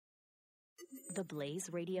The Blaze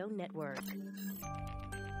Radio Network.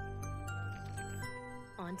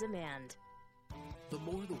 On demand. The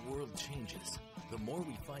more the world changes, the more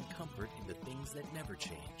we find comfort in the things that never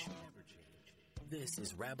change. This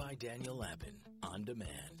is Rabbi Daniel Lapin, On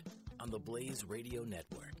Demand, on the Blaze Radio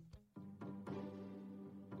Network.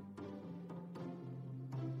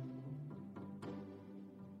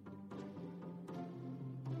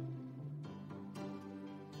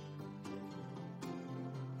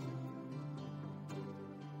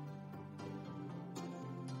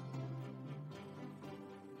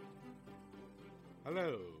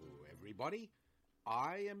 Hello, everybody.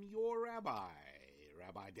 I am your rabbi,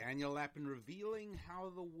 Rabbi Daniel Lapin, revealing how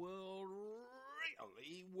the world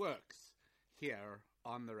really works here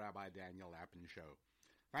on the Rabbi Daniel Lapin Show.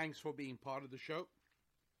 Thanks for being part of the show.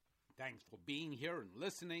 Thanks for being here and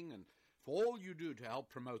listening and for all you do to help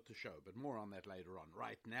promote the show, but more on that later on.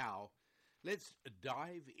 Right now, let's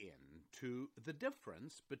dive into the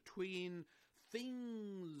difference between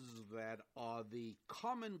things that are the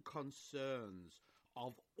common concerns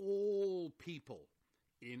of all people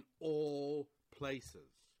in all places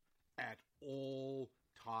at all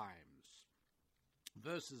times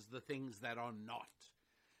versus the things that are not.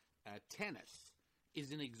 Tennis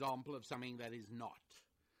is an example of something that is not.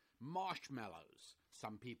 Marshmallows,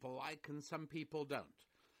 some people like and some people don't.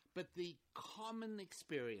 But the common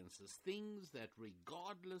experiences, things that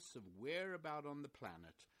regardless of whereabout on the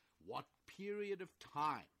planet, what period of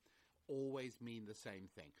time, always mean the same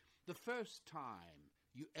thing. The first time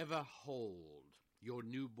you ever hold your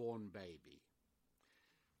newborn baby,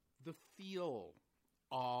 the feel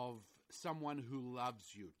of someone who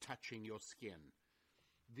loves you touching your skin,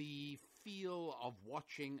 the feel of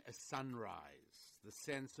watching a sunrise, the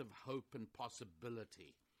sense of hope and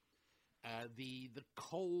possibility, the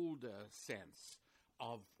colder sense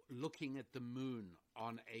of looking at the moon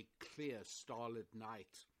on a clear starlit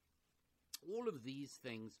night. All of these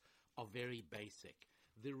things are very basic.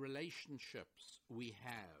 The relationships we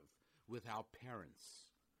have with our parents,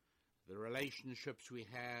 the relationships we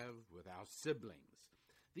have with our siblings,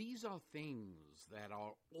 these are things that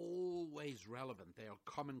are always relevant. They are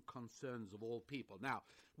common concerns of all people. Now,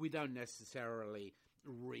 we don't necessarily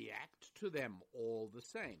react to them all the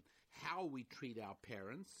same. How we treat our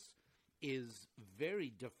parents is very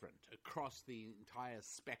different across the entire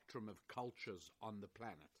spectrum of cultures on the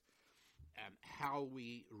planet. How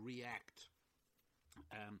we react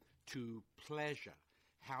to pleasure,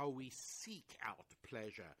 how we seek out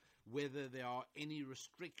pleasure, whether there are any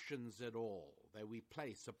restrictions at all that we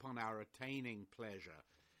place upon our attaining pleasure,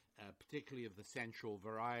 particularly of the sensual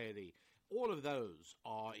variety. All of those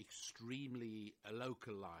are extremely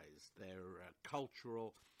localized. They're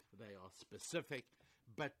cultural, they are specific,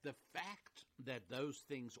 but the fact that those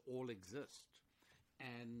things all exist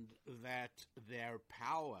and that their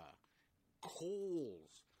power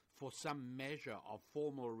calls for some measure of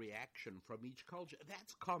formal reaction from each culture,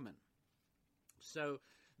 that's common. So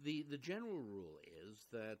the general rule is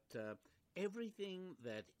that everything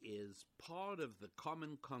that is part of the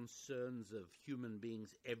common concerns of human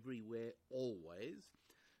beings everywhere, always,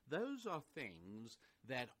 those are things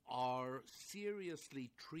that are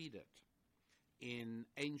seriously treated in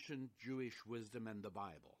ancient Jewish wisdom and the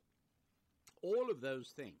Bible. All of those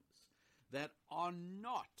things that are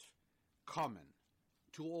not common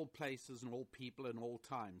to all places and all people and all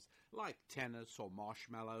times, like tennis or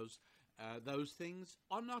marshmallows, those things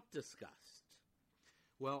are not discussed.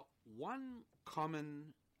 Well, one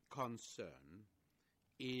common concern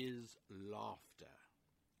is laughter,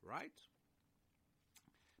 right?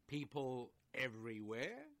 People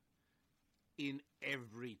everywhere, in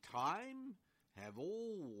every time, have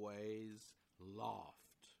always laughed.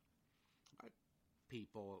 Right?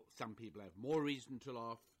 Some people have more reason to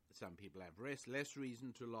laugh, some people have less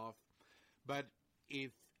reason to laugh, but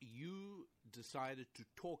if you decided to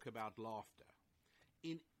talk about laughter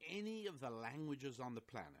in any of the languages on the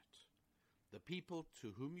planet, the people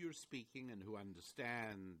to whom you're speaking and who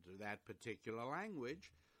understand that particular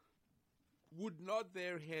language would nod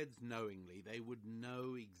their heads knowingly. They would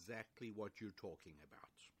know exactly what you're talking about,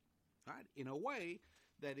 right? In a way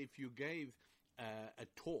that if you gave a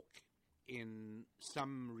talk in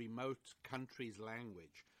some remote country's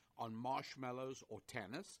language on marshmallows or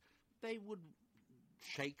tennis, they would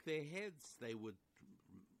shake their heads. They would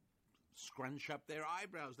scrunch up their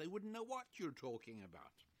eyebrows. They wouldn't know what you're talking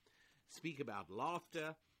about. Speak about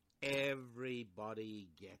laughter, everybody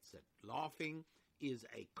gets it. Laughing is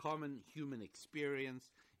a common human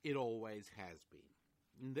experience. It always has been.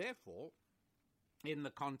 And therefore, in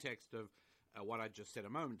the context of what I just said a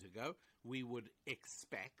moment ago, we would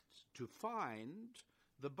expect to find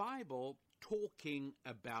the Bible talking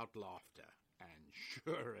about laughter. And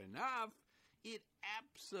sure enough, it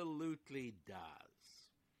absolutely does.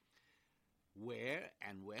 Where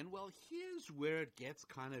and when? Well, here's where it gets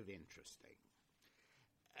kind of interesting.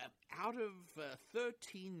 Out of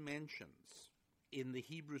 13 mentions in the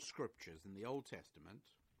Hebrew Scriptures in the Old Testament,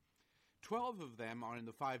 12 of them are in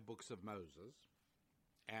the 5 books of Moses,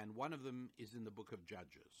 and one of them is in the book of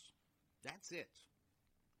Judges. That's it.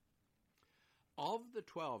 Of the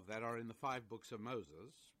 12 that are in the 5 books of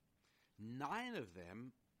Moses, 9 of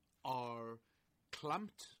them are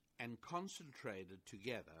clumped and concentrated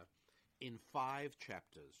together in 5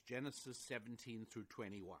 chapters, Genesis 17 through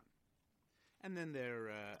 21. And then there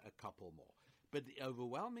are a couple more. But the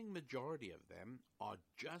overwhelming majority of them are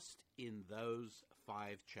just in those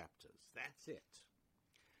 5 chapters. That's it.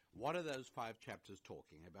 What are those 5 chapters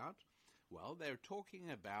talking about? Well, they're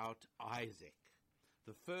talking about Isaac,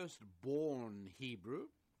 the firstborn Hebrew,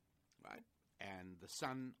 right, and the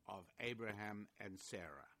son of Abraham and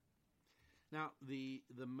Sarah. Now, the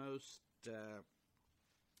most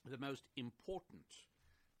important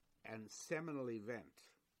and seminal event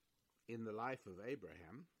in the life of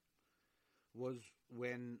Abraham was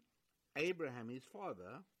when Abraham, his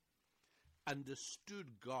father,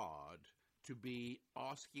 understood God to be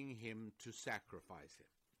asking him to sacrifice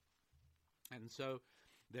him. And so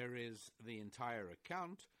there is the entire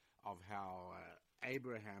account of how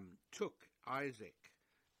Abraham took Isaac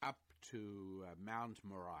up to Mount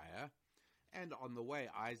Moriah, and on the way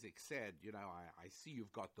Isaac said, you know, I see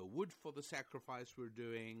you've got the wood for the sacrifice we're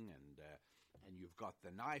doing, and you've got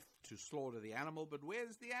the knife to slaughter the animal, but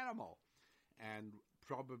where's the animal? And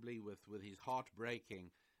probably with his heart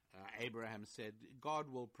breaking, Abraham said, God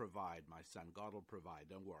will provide, my son, God will provide,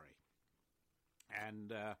 don't worry.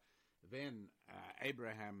 And then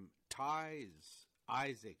Abraham ties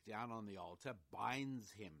Isaac down on the altar,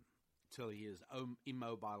 binds him till he is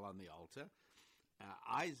immobile on the altar.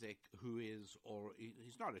 Isaac, who is, or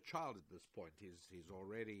he's not a child at this point, he's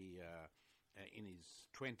already in his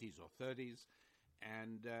 20s or 30s,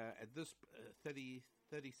 and at this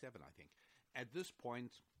 37, I think. At this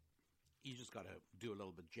point, you just got to do a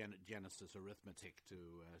little bit Genesis arithmetic to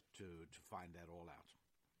find that all out.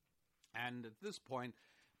 And at this point,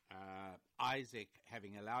 Isaac,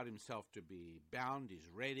 having allowed himself to be bound, is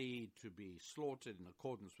ready to be slaughtered in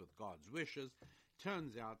accordance with God's wishes.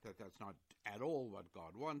 Turns out that that's not at all what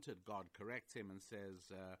God wanted. God corrects him and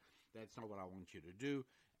says, that's not what I want you to do.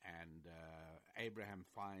 And Abraham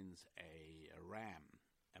finds a ram,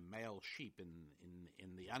 a male sheep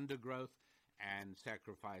in the undergrowth, and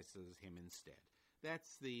sacrifices him instead.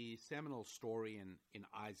 That's the seminal story in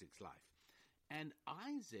Isaac's life. And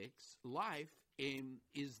Isaac's life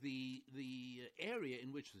is the area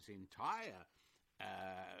in which this entire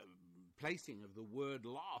placing of the word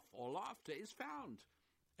laugh or laughter is found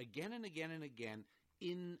again and again and again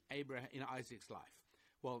in Isaac's life.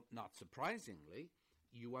 Well, not surprisingly,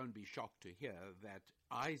 you won't be shocked to hear that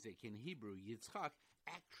Isaac in Hebrew, Yitzchak,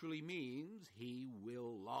 actually means he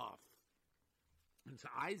will laugh. And so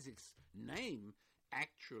Isaac's name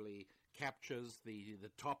actually captures the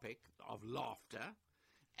topic of laughter,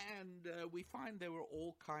 and we find there were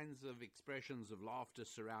all kinds of expressions of laughter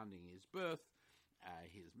surrounding his birth.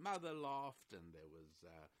 His mother laughed, and there was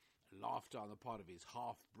laughter on the part of his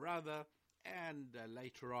half-brother, and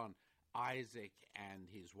later on, Isaac and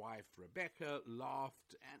his wife Rebekah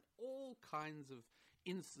laughed, and all kinds of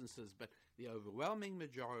instances, but the overwhelming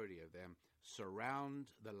majority of them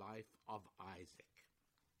surround the life of Isaac.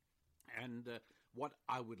 And what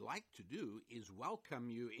I would like to do is welcome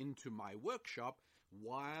you into my workshop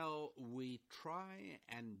while we try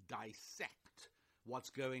and dissect what's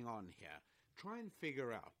going on here. Try and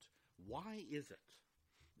figure out, why is it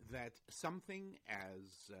that something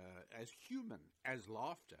as human as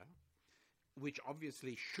laughter, which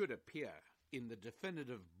obviously should appear in the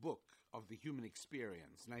definitive book of the human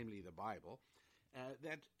experience, namely the Bible,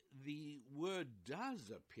 that the word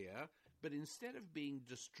does appear, but instead of being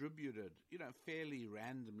distributed, fairly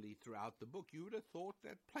randomly throughout the book, you would have thought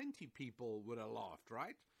that plenty people would have laughed,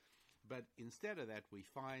 right? But instead of that, we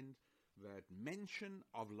find that mention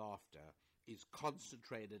of laughter is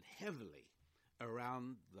concentrated heavily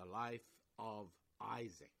around the life of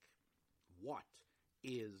Isaac. What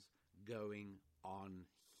is going on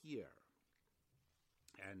here?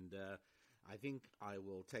 And I think I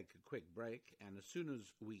will take a quick break, and as soon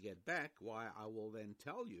as we get back, I will then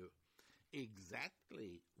tell you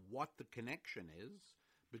exactly what the connection is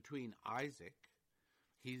between Isaac,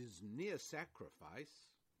 his near sacrifice,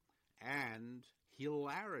 and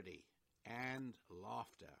hilarity and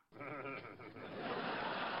laughter.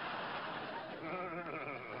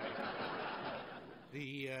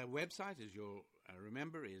 website, as you'll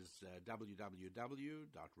remember, is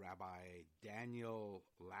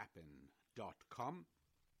www.rabbidaniellapin.com.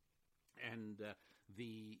 And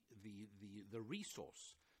the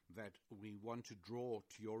resource that we want to draw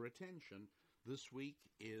to your attention this week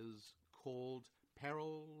is called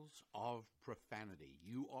Perils of Profanity.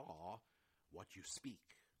 You are what you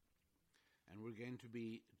speak. And we're going to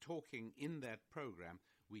be talking in that program.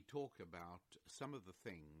 We talk about some of the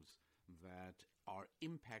things that are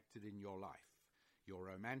impacted in your life, your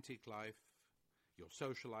romantic life, your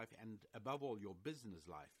social life, and above all, your business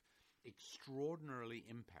life, extraordinarily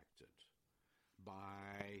impacted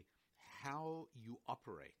by how you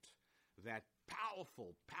operate that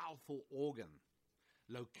powerful, powerful organ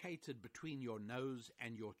located between your nose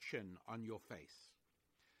and your chin on your face.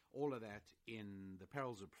 All of that in The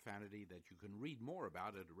Perils of Profanity that you can read more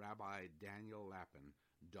about at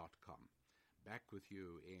RabbiDanielLapin.com. Back with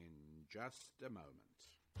you in just a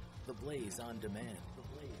moment. The Blaze on Demand. The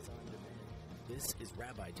Blaze on Demand. This is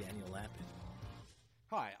Rabbi Daniel Lapin.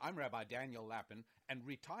 Hi, I'm Rabbi Daniel Lapin, and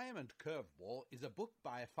Retirement Curveball is a book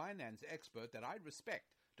by a finance expert that I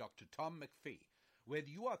respect, Dr. Tom McPhee. Whether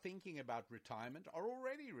you are thinking about retirement, are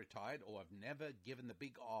already retired, or have never given the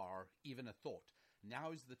big R even a thought,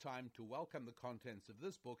 now is the time to welcome the contents of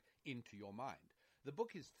this book into your mind. The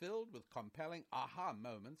book is filled with compelling aha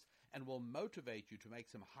moments and will motivate you to make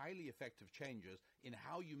some highly effective changes in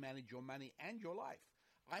how you manage your money and your life.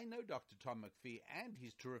 I know Dr. Tom McPhee and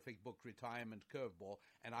his terrific book, Retirement Curveball,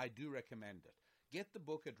 and I do recommend it. Get the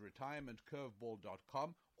book at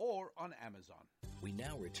retirementcurveball.com or on Amazon. We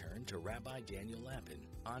now return to Rabbi Daniel Lapin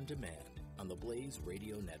on demand on the Blaze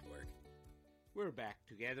Radio Network. We're back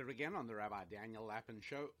together again on the Rabbi Daniel Lapin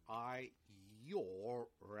Show. Your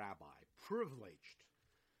rabbi, privileged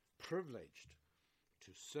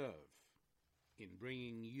to serve in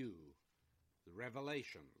bringing you the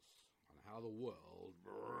revelations on how the world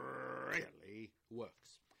really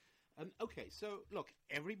works. Okay, so look,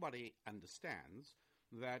 everybody understands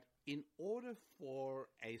that in order for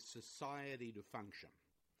a society to function,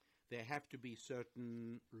 there have to be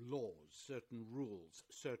certain laws, certain rules,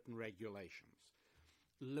 certain regulations.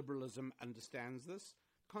 Liberalism understands this.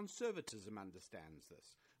 Conservatism understands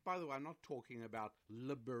this. By the way, I'm not talking about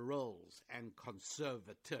liberals and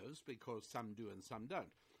conservatives, because some do and some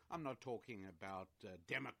don't. I'm not talking about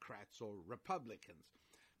Democrats or Republicans,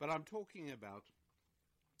 but I'm talking about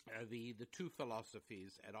the two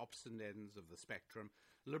philosophies at opposite ends of the spectrum,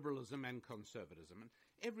 liberalism and conservatism. And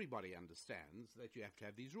everybody understands that you have to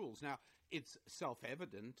have these rules. Now, it's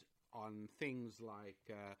self-evident on things like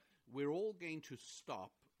we're all going to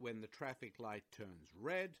stop when the traffic light turns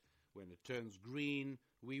red. When it turns green,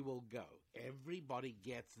 we will go. Everybody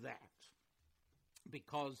gets that,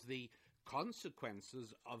 because the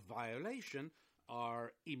consequences of violation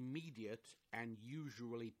are immediate and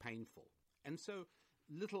usually painful. And so,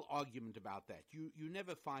 little argument about that. You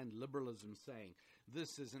never find liberalism saying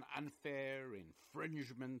this is an unfair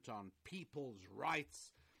infringement on people's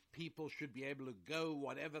rights. People should be able to go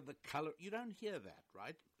whatever the color. You don't hear that,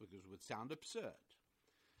 right? Because it would sound absurd.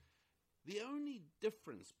 The only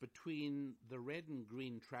difference between the red and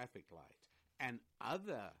green traffic light and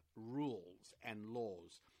other rules and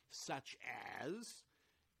laws, such as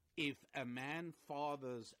if a man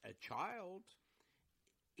fathers a child,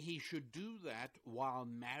 he should do that while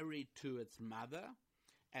married to its mother,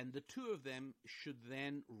 and the two of them should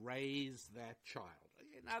then raise that child.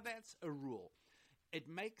 Now, that's a rule. It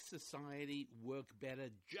makes society work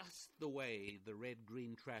better just the way the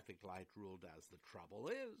red-green traffic light rule does. The trouble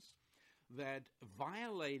is that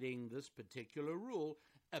violating this particular rule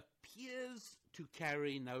appears to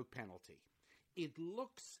carry no penalty. It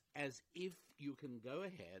looks as if you can go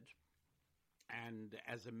ahead and,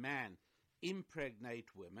 as a man,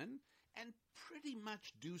 impregnate women and pretty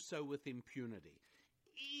much do so with impunity.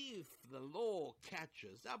 If the law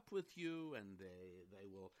catches up with you and they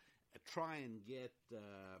will try and get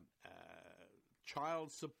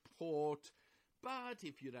child support, but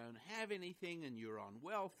if you don't have anything and you're on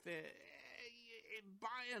welfare, by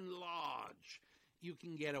and large, you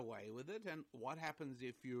can get away with it. And what happens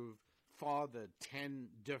if you've fathered 10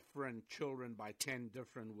 different children by 10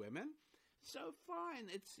 different women? So fine,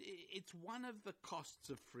 it's one of the costs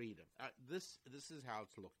of freedom. This is how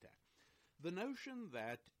it's looked at. The notion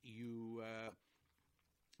that you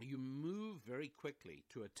move very quickly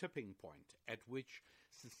to a tipping point at which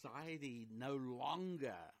society no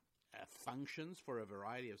longer functions for a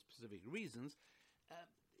variety of specific reasons,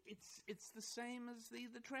 it's the same as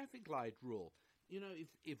the traffic light rule. You know,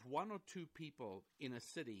 if one or two people in a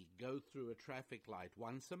city go through a traffic light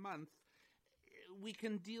once a month, we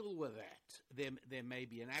can deal with that. There may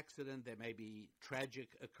be an accident, there may be tragic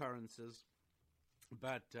occurrences,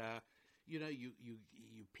 but you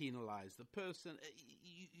penalize the person.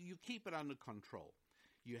 You keep it under control.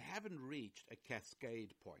 You haven't reached a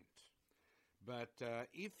cascade point. But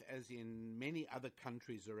if, as in many other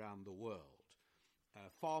countries around the world,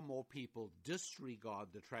 far more people disregard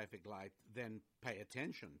the traffic light than pay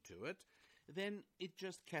attention to it, then it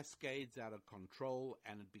just cascades out of control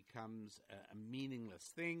and it becomes a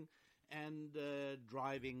meaningless thing, and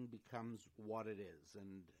driving becomes what it is.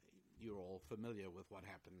 And you're all familiar with what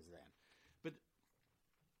happens then. But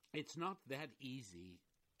it's not that easy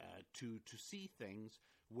to see things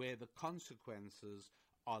where the consequences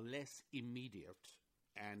are less immediate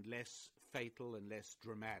and less fatal and less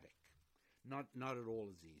dramatic. Not at all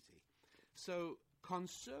as easy. So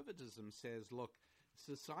conservatism says, look,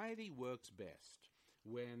 society works best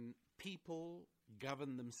when people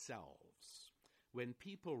govern themselves, when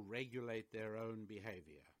people regulate their own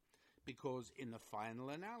behavior, because in the final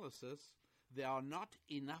analysis, there are not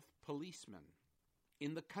enough policemen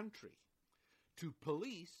in the country to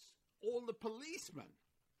police all the policemen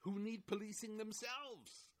who need policing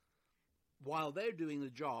themselves, while they're doing the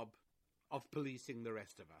job of policing the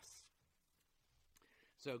rest of us.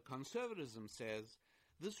 So conservatism says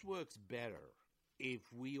this works better if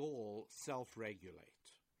we all self-regulate.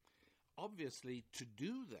 Obviously, to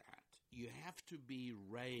do that, you have to be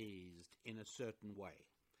raised in a certain way.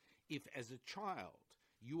 If as a child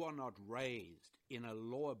you are not raised in a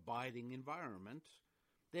law-abiding environment,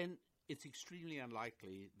 then it's extremely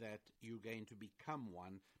unlikely that you're going to become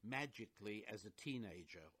one magically as a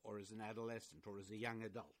teenager or as an adolescent or as a young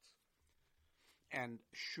adult. And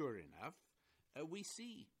sure enough, we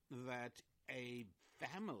see that a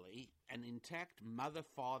family, an intact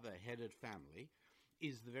mother-father-headed family,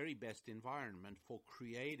 is the very best environment for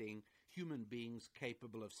creating human beings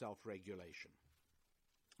capable of self-regulation,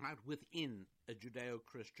 right, within a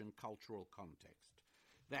Judeo-Christian cultural context.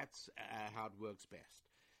 That's how it works best.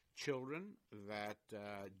 Children that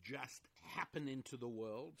just happen into the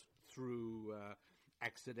world through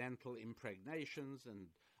accidental impregnations and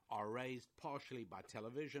are raised partially by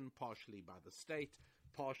television, partially by the state,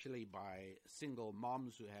 partially by single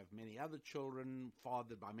moms who have many other children,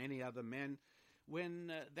 fathered by many other men.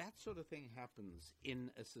 When that sort of thing happens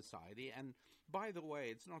in a society, and by the way,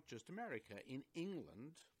 it's not just America. In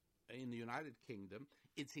England, in the United Kingdom,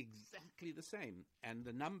 it's exactly the same. And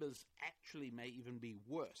the numbers actually may even be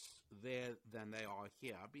worse there than they are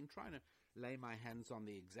here. I've been trying to lay my hands on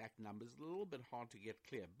the exact numbers. A little bit hard to get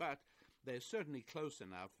clear, but they're certainly close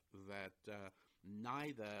enough that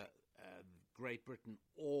neither Great Britain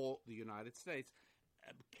or the United States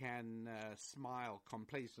can smile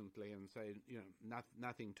complacently and say,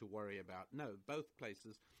 nothing to worry about. No, both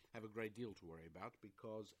places have a great deal to worry about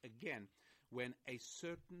because, again, when a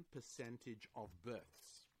certain percentage of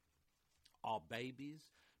births are babies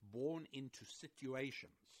born into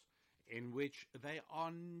situations in which they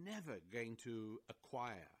are never going to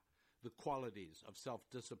acquire the qualities of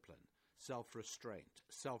self-discipline, self-restraint,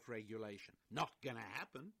 self-regulation, not going to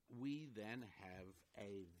happen, we then have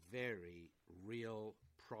a very real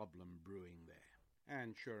problem brewing there.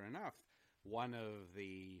 And sure enough, one of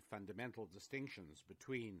the fundamental distinctions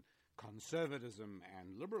between conservatism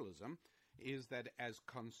and liberalism is that as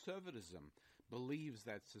conservatism believes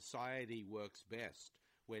that society works best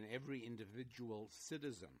when every individual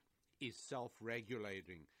citizen is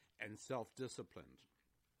self-regulating and self-disciplined,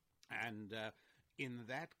 and in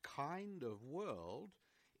that kind of world,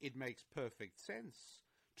 it makes perfect sense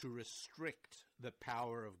to restrict the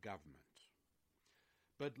power of government.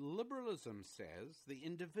 But liberalism says the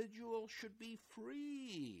individual should be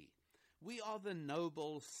free. We are the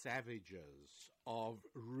noble savages of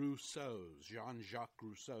Rousseau's, Jean-Jacques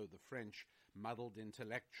Rousseau, the French muddled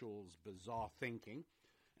intellectual's bizarre thinking,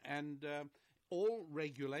 and all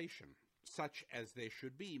regulation, such as there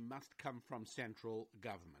should be, must come from central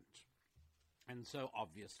government. And so,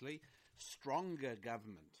 obviously, stronger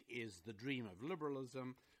government is the dream of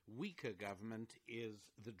liberalism, weaker government is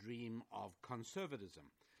the dream of conservatism.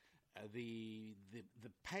 The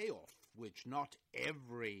payoff, which not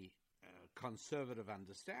every conservative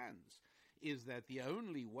understands, is that the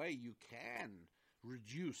only way you can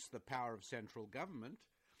reduce the power of central government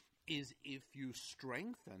is if you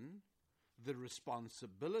strengthen the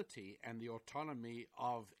responsibility and the autonomy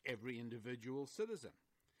of every individual citizen.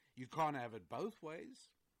 You can't have it both ways.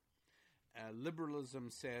 Liberalism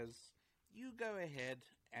says, you go ahead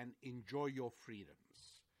and enjoy your freedoms.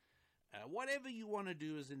 Whatever you want to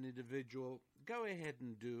do as an individual, go ahead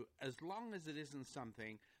and do, as long as it isn't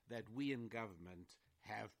something that we in government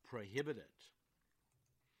have prohibited.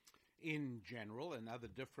 In general, another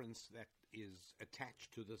difference that is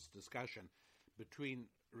attached to this discussion between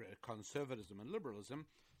conservatism and liberalism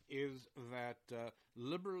is that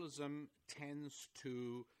liberalism tends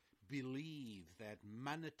to believe that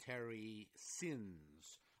monetary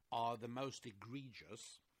sins are the most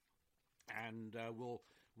egregious and will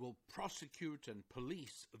prosecute and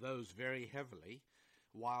police those very heavily,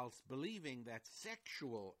 whilst believing that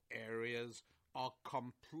sexual areas are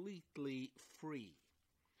completely free.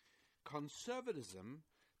 Conservatism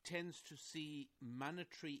tends to see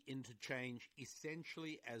monetary interchange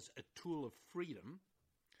essentially as a tool of freedom,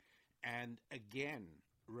 and again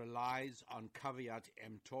relies on caveat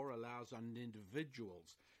emptor, allows on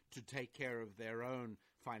individuals to take care of their own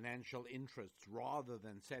financial interests rather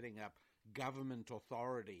than setting up government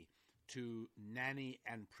authority to nanny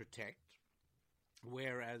and protect,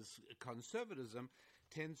 whereas conservatism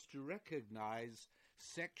tends to recognize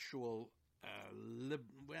sexual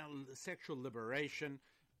sexual liberation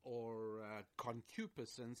or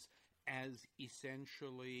concupiscence as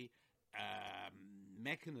essentially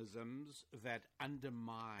mechanisms that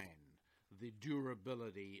undermine the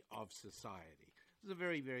durability of society. There's a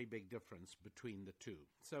very, very big difference between the two.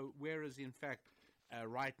 So whereas, in fact,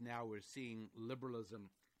 right now we're seeing liberalism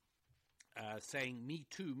saying, me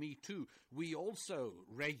too, we also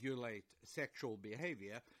regulate sexual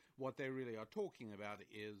behavior, what they really are talking about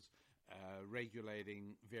is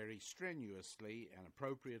regulating very strenuously and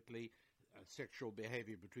appropriately sexual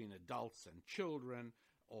behavior between adults and children,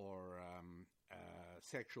 or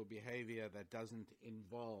sexual behavior that doesn't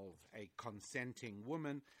involve a consenting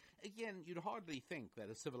woman. Again, you'd hardly think that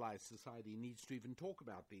a civilized society needs to even talk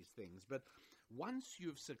about these things, but once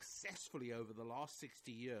you've successfully, over the last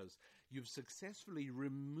 60 years, you've successfully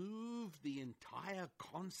removed the entire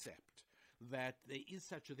concept that there is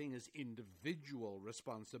such a thing as individual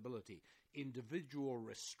responsibility, individual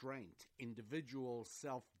restraint, individual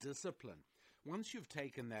self-discipline. Once you've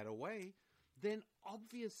taken that away, then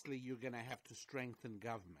obviously you're going to have to strengthen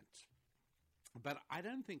government. But I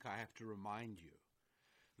don't think I have to remind you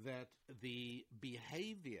that the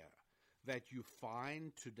behavior that you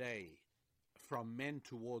find today from men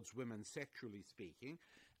towards women, sexually speaking,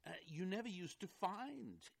 you never used to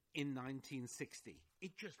find in 1960.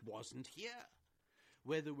 It just wasn't here.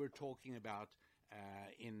 Whether we're talking about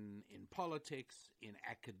in politics, in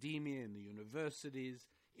academia, in the universities,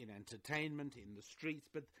 in entertainment, in the streets,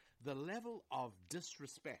 but the level of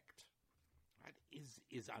disrespect, right,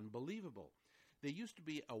 is unbelievable. There used to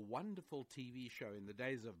be a wonderful TV show in the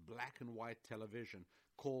days of black and white television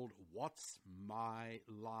called What's My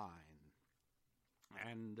Line?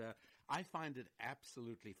 And I find it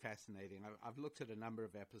absolutely fascinating. I've looked at a number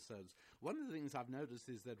of episodes. One of the things I've noticed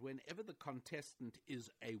is that whenever the contestant is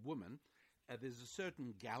a woman, there's a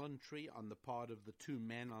certain gallantry on the part of the two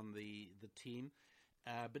men on the team.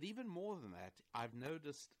 But even more than that, I've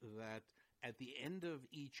noticed that at the end of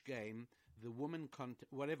each game, the woman,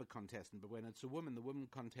 whatever contestant, but when it's a woman, the woman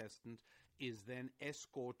contestant is then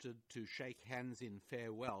escorted to shake hands in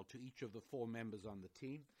farewell to each of the four members on the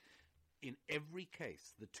team. In every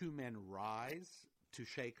case, the two men rise to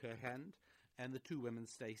shake her hand, and the two women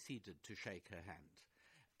stay seated to shake her hand.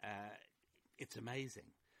 It's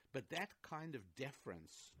amazing. But that kind of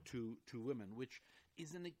deference to women, which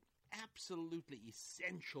is an absolutely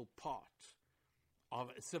essential part of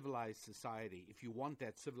a civilized society, if you want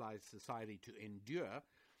that civilized society to endure,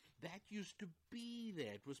 that used to be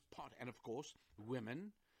there. It was part, and of course,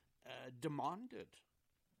 women demanded,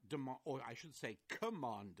 or I should say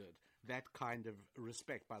commanded, that kind of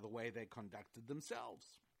respect by the way they conducted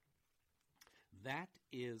themselves. That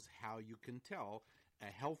is how you can tell a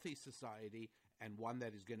healthy society and one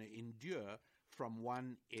that is going to endure from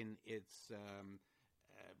one in its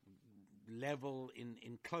level,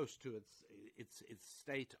 in close to its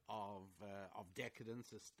state of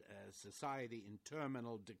decadence, a society in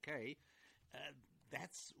terminal decay.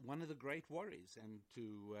 That's one of the great worries, and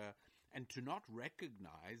to not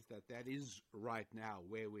recognize that is right now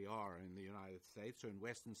where we are in the United States or in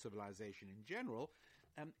Western civilization in general,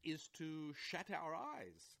 is to shut our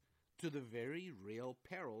eyes to the very real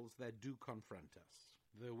perils that do confront us.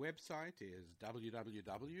 The website is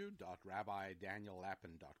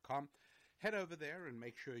www.rabbidaniellapin.com. Head over there and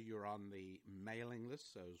make sure you're on the mailing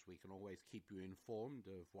list so as we can always keep you informed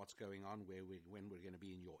of what's going on, when we're going to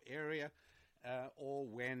be in your area, or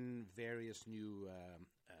when various new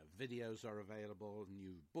videos are available,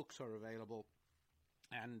 new books are available.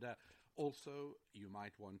 And also, you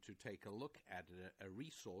might want to take a look at a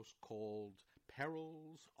resource called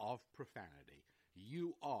Perils of Profanity.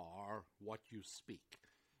 You are what you speak.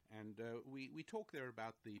 And we talk there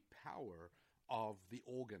about the power of the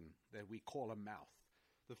organ that we call a mouth.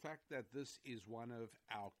 The fact that this is one of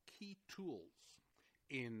our key tools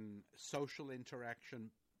in social interaction,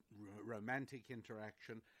 romantic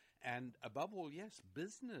interaction, and above all, yes,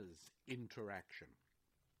 business interaction.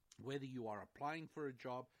 Whether you are applying for a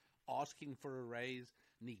job, asking for a raise,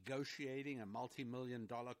 negotiating a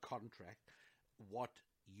multi-million-dollar contract, what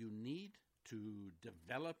you need to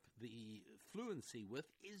develop the fluency with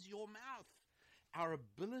is your mouth. Our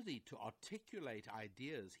ability to articulate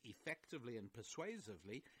ideas effectively and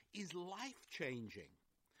persuasively is life-changing.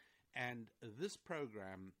 And this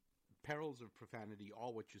program, Perils of Profanity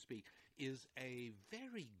Are What You Speak, is a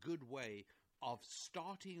very good way of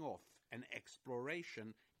starting off an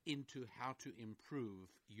exploration into how to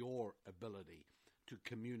improve your ability to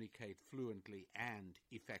communicate fluently and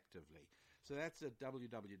effectively. So that's at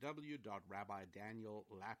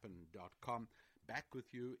www.rabbidaniellapin.com. Back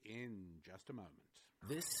with you in just a moment.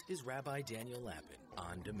 This is Rabbi Daniel Lapin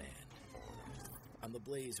On Demand on the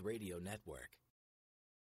Blaze Radio Network,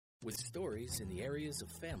 with stories in the areas of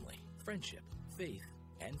family, friendship, faith,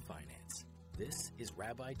 and finance. This is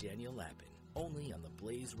Rabbi Daniel Lapin, only on the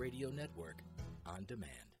Blaze Radio Network On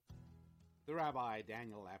Demand. The Rabbi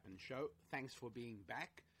Daniel Lapin Show. Thanks for being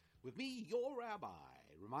back with me, your rabbi,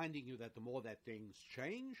 reminding you that the more that things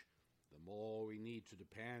change, the more we need to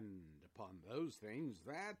depend upon those things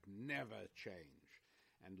that never change.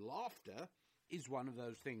 And laughter is one of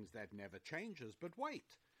those things that never changes. But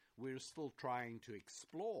wait, we're still trying to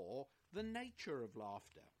explore the nature of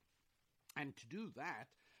laughter. And to do that,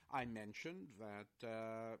 I mentioned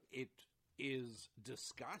that it is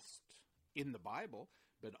discussed in the Bible,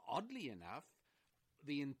 but oddly enough,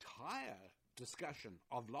 the entire discussion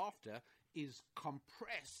of laughter is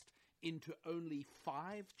compressed into only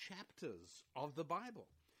 5 chapters of the Bible.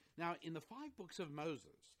 Now, in the 5 books of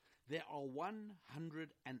Moses, there are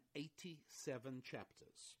 187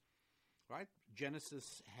 chapters, right?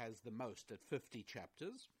 Genesis has the most at 50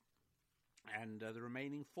 chapters, and the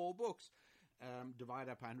remaining 4 books divide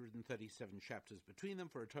up 137 chapters between them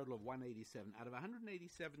for a total of 187. Out of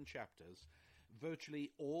 187 chapters,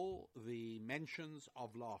 virtually all the mentions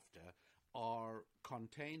of laughter are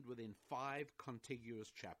contained within 5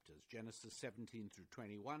 contiguous chapters, Genesis 17 through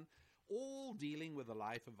 21, all dealing with the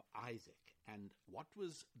life of Isaac. And what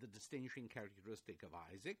was the distinguishing characteristic of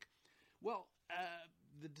Isaac? Well,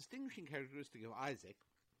 the distinguishing characteristic of Isaac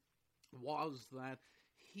was that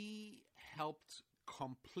he helped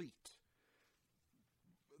complete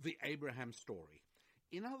the Abraham story.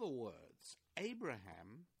 In other words,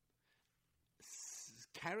 Abraham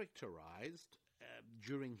characterized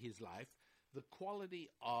during his life the quality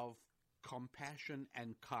of compassion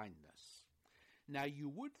and kindness. Now, you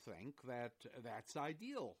would think that that's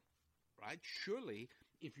ideal, right? Surely,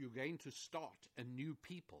 if you're going to start a new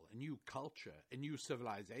people, a new culture, a new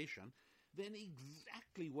civilization, then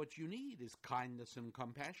exactly what you need is kindness and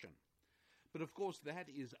compassion. But of course, that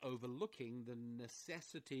is overlooking the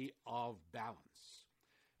necessity of balance.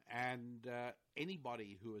 And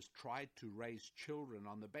anybody who has tried to raise children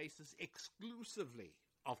on the basis exclusively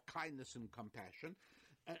of kindness and compassion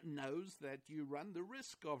knows that you run the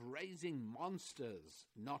risk of raising monsters,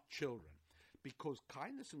 not children. Because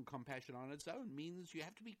kindness and compassion on its own means you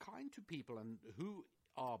have to be kind to people, and who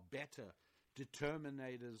are better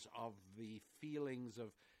determinators of the feelings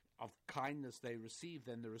of kindness they receive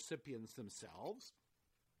than the recipients themselves?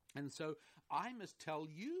 And so I must tell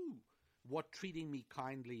you what treating me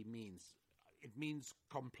kindly means. It means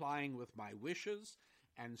complying with my wishes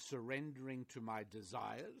and surrendering to my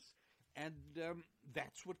desires. And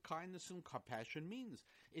that's what kindness and compassion means.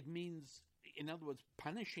 It means, in other words,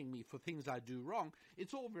 punishing me for things I do wrong.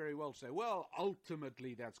 It's all very well to say, well,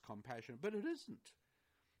 ultimately that's compassion. But it isn't.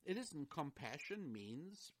 It isn't. Compassion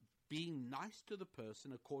means being nice to the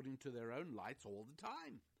person according to their own lights all the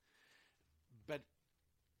time. But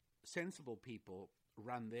sensible people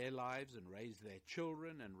run their lives and raise their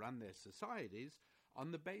children and run their societies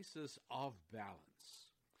on the basis of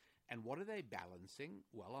balance. And what are they balancing?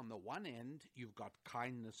 Well, on the one end, you've got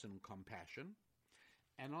kindness and compassion,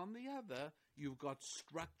 and on the other, you've got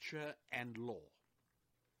structure and law,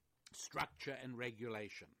 structure and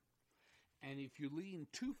regulation. And if you lean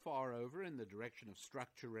too far over in the direction of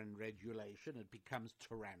structure and regulation, it becomes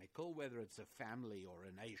tyrannical, whether it's a family or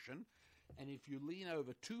a nation. And if you lean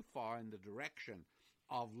over too far in the direction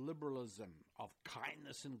of liberalism, of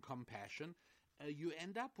kindness and compassion, you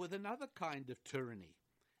end up with another kind of tyranny.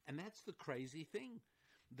 And that's the crazy thing,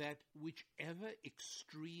 that whichever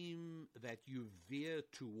extreme that you veer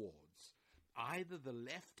towards, either the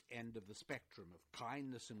left end of the spectrum of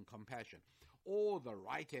kindness and compassion or the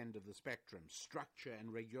right end of the spectrum, structure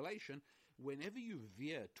and regulation, whenever you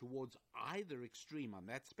veer towards either extreme on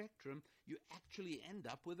that spectrum, you actually end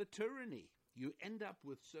up with a tyranny. You end up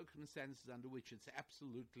with circumstances under which it's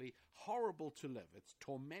absolutely horrible to live. It's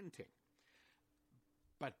tormenting.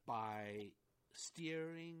 But by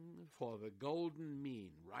steering for the golden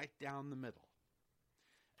mean right down the middle,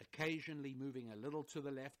 occasionally moving a little to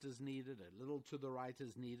the left as needed, a little to the right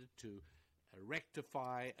as needed to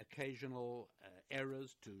rectify occasional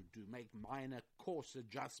errors, to make minor course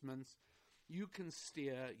adjustments, you can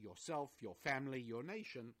steer yourself, your family, your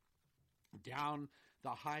nation down the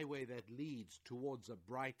highway that leads towards a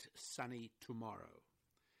bright, sunny tomorrow.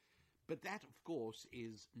 But that, of course,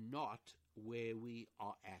 is not where we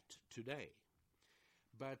are at today.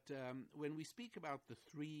 But when we speak about the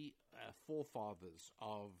three forefathers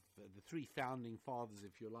of the three founding fathers,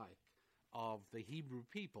 if you like, of the Hebrew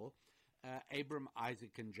people, Abram,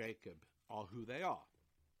 Isaac, and Jacob are who they are.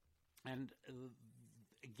 And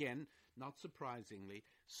again, not surprisingly,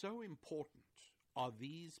 so important are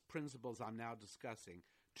these principles I'm now discussing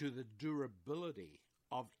to the durability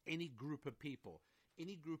of any group of people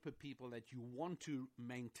that you want to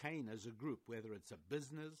maintain as a group, whether it's a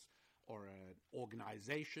business or an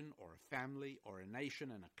organization or a family or a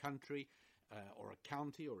nation and a country or a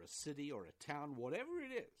county or a city or a town, whatever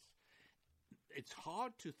it is. It's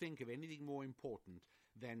hard to think of anything more important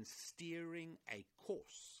than steering a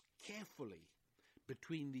course carefully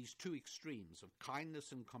between these two extremes of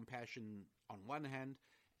kindness and compassion on one hand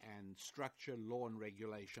and structure, law, and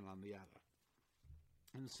regulation on the other.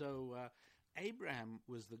 And so Abraham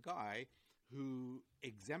was the guy who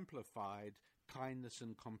exemplified kindness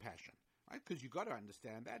and compassion, right? Because you've got to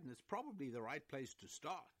understand that, and it's probably the right place to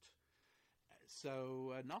start.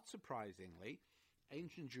 So not surprisingly,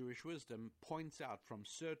 ancient Jewish wisdom points out from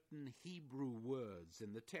certain Hebrew words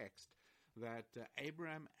in the text that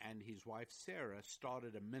Abraham and his wife Sarah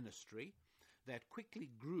started a ministry that quickly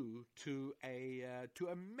grew to a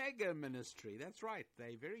mega ministry. That's right.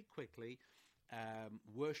 They very quickly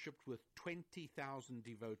worshipped with 20,000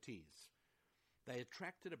 devotees. They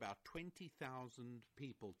attracted about 20,000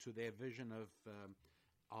 people to their vision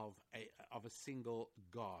of a single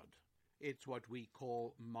God. It's what we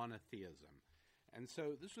call monotheism. And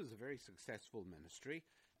so this was a very successful ministry.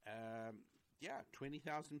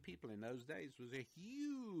 20,000 people in those days was a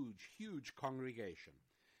huge, huge congregation.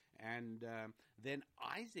 And then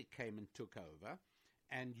Isaac came and took over,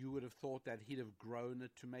 and you would have thought that he'd have grown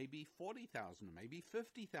it to maybe 40,000, maybe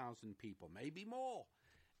 50,000 people, maybe more.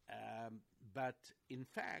 But in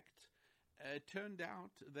fact, it turned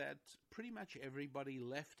out that pretty much everybody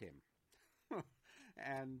left him.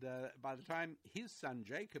 And by the time his son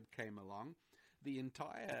Jacob came along, the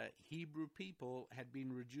entire Hebrew people had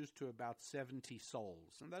been reduced to about 70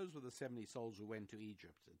 souls. And those were the 70 souls who went to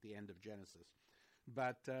Egypt at the end of Genesis.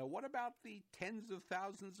 But what about the tens of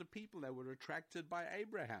thousands of people that were attracted by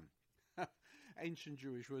Abraham? Ancient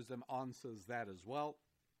Jewish wisdom answers that as well.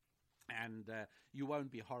 And you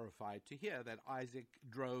won't be horrified to hear that Isaac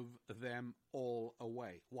drove them all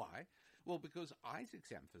away. Why? Well, because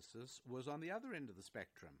Isaac's emphasis was on the other end of the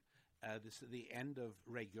spectrum. This is the end of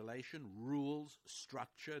regulation, rules,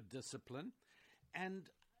 structure, discipline. And,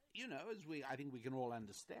 I think we can all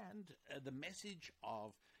understand, the message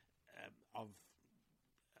of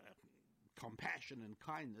compassion and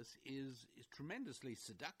kindness is tremendously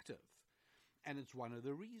seductive. And it's one of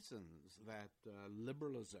the reasons that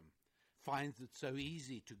liberalism finds it so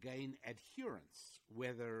easy to gain adherence,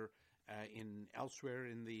 whether elsewhere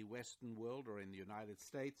in the Western world or in the United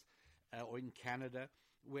States or in Canada,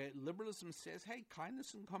 where liberalism says, hey,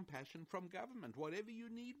 kindness and compassion from government. Whatever you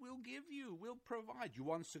need, we'll give you. We'll provide. You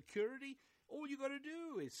want security? All you got to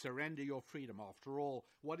do is surrender your freedom. After all,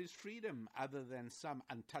 what is freedom other than some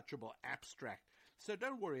untouchable abstract? So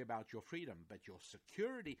don't worry about your freedom, but your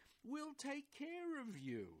security will take care of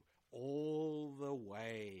you all the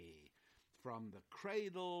way, from the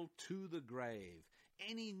cradle to the grave.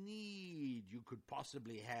 Any need you could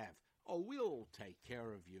possibly have, we'll take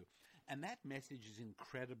care of you. And that message is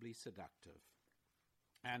incredibly seductive.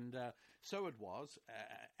 And so it was.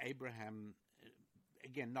 Abraham,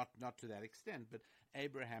 again, not to that extent, but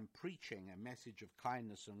Abraham preaching a message of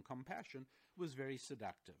kindness and compassion was very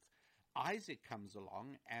seductive. Isaac comes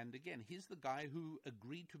along, and again, he's the guy who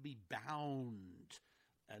agreed to be bound,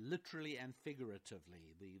 literally and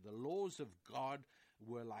figuratively. The laws of God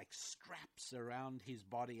were like straps around his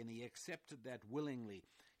body, and he accepted that willingly.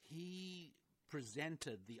 He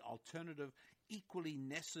presented the alternative, equally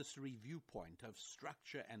necessary viewpoint of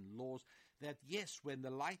structure and laws that, yes, when the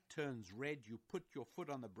light turns red, you put your foot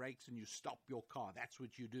on the brakes and you stop your car. That's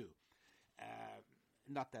what you do.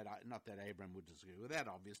 Not that Abram would disagree with that,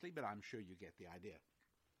 obviously, but I'm sure you get the idea.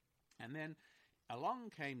 And then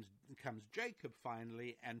along comes Jacob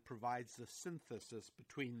finally and provides the synthesis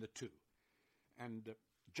between the two. And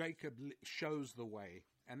Jacob shows the way.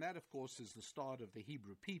 And that, of course, is the start of the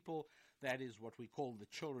Hebrew people. That is what we call the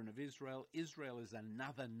children of Israel. Israel is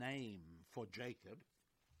another name for Jacob.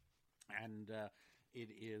 And it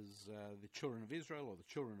is the children of Israel or the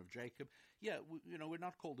children of Jacob. Yeah, we're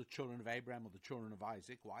not called the children of Abraham or the children of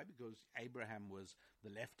Isaac. Why? Because Abraham was the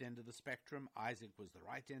left end of the spectrum, Isaac was the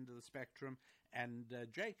right end of the spectrum, and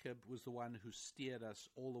Jacob was the one who steered us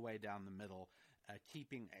all the way down the middle,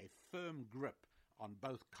 keeping a firm grip on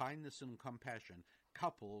both kindness and compassion,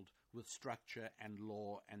 coupled with structure and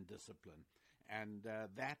law and discipline. And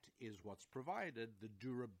that is what's provided the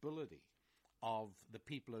durability of the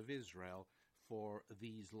people of Israel for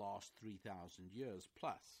these last 3,000 years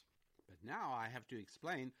plus. But now I have to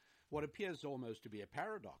explain what appears almost to be a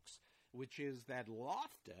paradox, which is that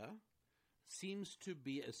laughter seems to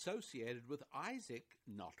be associated with Isaac,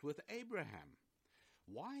 not with Abraham.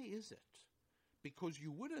 Why is it? Because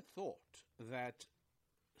you would have thought that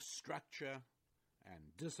structure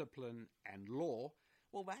and discipline and law,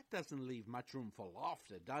 well, that doesn't leave much room for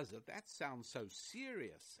laughter, does it? That sounds so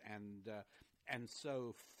serious and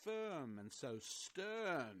so firm and so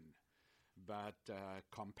stern. But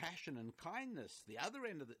compassion and kindness, the other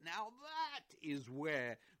end of it, now that is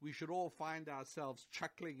where we should all find ourselves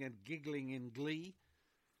chuckling and giggling in glee.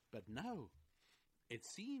 But no, it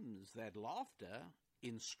seems that laughter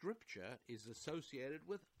in Scripture is associated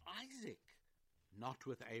with Isaac, not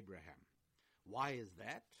with Abraham. Why is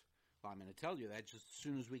that? Well, I'm going to tell you that just as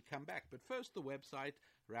soon as we come back. But first, the website,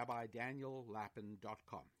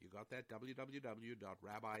 RabbiDanielLapin.com. You got that?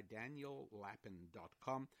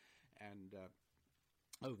 www.RabbiDanielLapin.com. And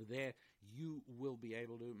over there, you will be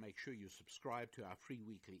able to make sure you subscribe to our free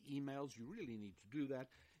weekly emails. You really need to do that.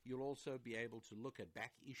 You'll also be able to look at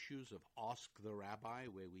back issues of Ask the Rabbi,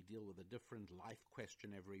 where we deal with a different life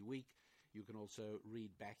question every week. You can also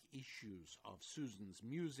read back issues of Susan's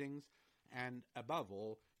Musings. And above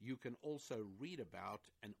all, you can also read about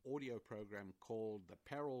an audio program called The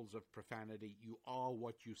Perils of Profanity. You Are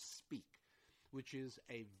What You Speak, which is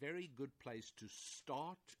a very good place to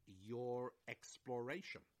start your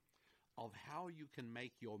exploration of how you can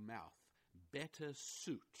make your mouth better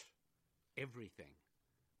suit everything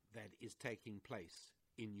that is taking place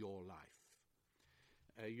in your life.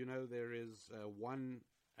 There is one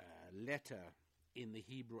letter in the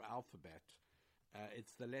Hebrew alphabet.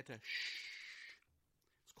 It's the letter sh.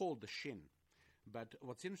 It's called the shin. But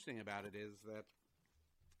what's interesting about it is that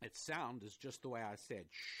its sound is just the way I said,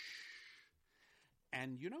 shh.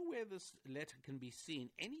 And you know where this letter can be seen?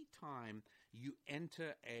 Anytime you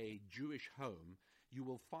enter a Jewish home, you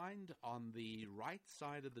will find on the right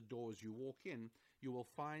side of the door as you walk in, you will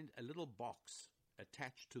find a little box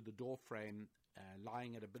attached to the door frame,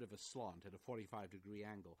 lying at a bit of a slant at a 45-degree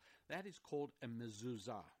angle. That is called a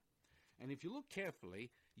mezuzah. And if you look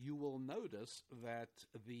carefully, you will notice that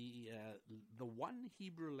the one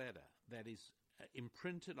Hebrew letter that is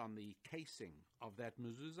imprinted on the casing of that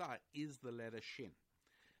mezuzah is the letter shin.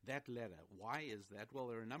 That letter. Why is that? Well,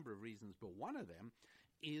 there are a number of reasons, but one of them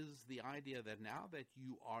is the idea that now that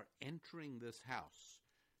you are entering this house,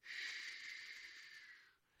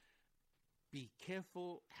 be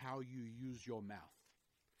careful how you use your mouth.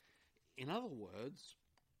 In other words,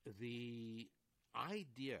 the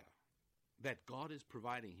idea that God is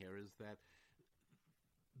providing here is that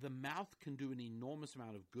the mouth can do an enormous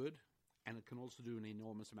amount of good, and it can also do an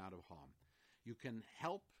enormous amount of harm. You can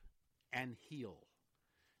help and heal.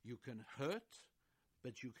 You can hurt,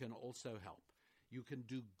 but you can also help. You can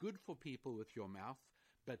do good for people with your mouth,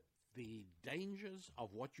 but the dangers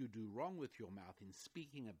of what you do wrong with your mouth in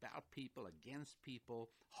speaking about people, against people,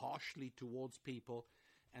 harshly towards people.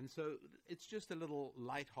 And so it's just a little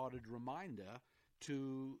lighthearted reminder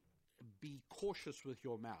to be cautious with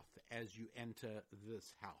your mouth as you enter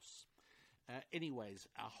this house. Anyways,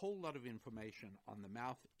 a whole lot of information on the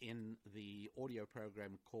mouth in the audio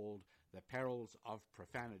program called The Perils of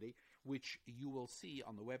Profanity, which you will see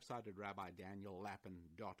on the website at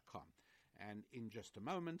RabbiDanielLapin.com. And in just a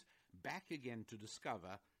moment, back again to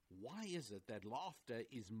discover why is it that laughter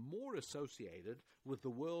is more associated with the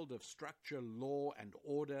world of structure, law, and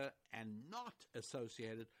order, and not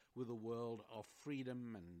associated with a world of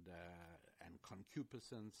freedom and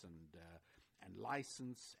concupiscence and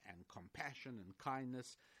license and compassion and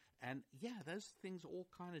kindness. And yeah, those things all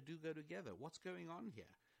kind of do go together. What's going on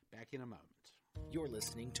here? Back in a moment. You're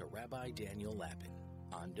listening to Rabbi Daniel Lapin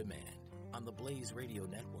on demand on the Blaze Radio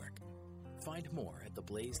Network. Find more at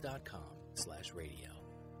theblaze.com/radio.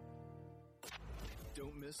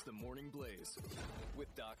 Don't miss the Morning Blaze with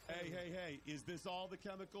Doc. Hey, is this all the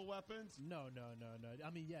chemical weapons? No. I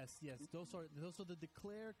mean, yes. Those are the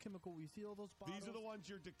declared chemical. We see all those bottles. These are the ones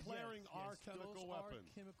you're declaring are chemical weapons.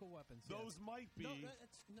 Are chemical weapons. Those might be.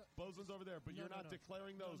 Bosun's over there, but you're not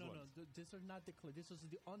declaring those ones. No. These are not declared. This is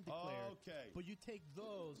the undeclared. Okay. But you take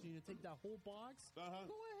those, you take that whole box. Go ahead.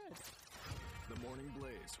 The Morning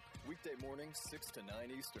Blaze, weekday mornings 6 to 9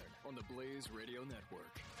 Eastern on the Blaze Radio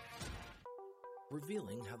Network.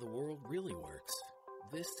 Revealing how the world really works.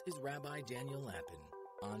 This is Rabbi Daniel Lapin,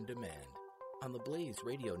 On Demand, on the Blaze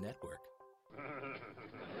Radio Network.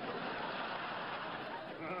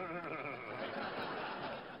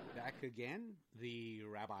 Back again, the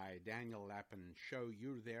Rabbi Daniel Lapin Show.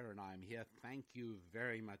 You're there and I'm here. Thank you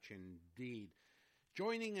very much indeed.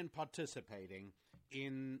 Joining and participating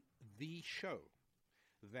in the show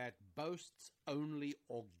that boasts only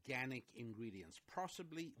organic ingredients,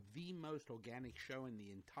 possibly the most organic show in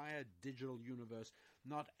the entire digital universe.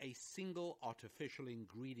 Not a single artificial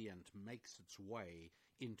ingredient makes its way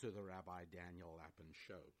into the Rabbi Daniel Lapin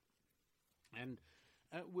Show. And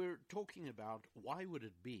we're talking about why would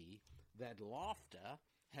it be that laughter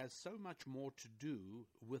has so much more to do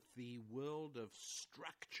with the world of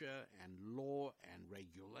structure and law and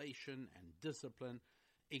regulation and discipline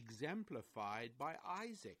exemplified by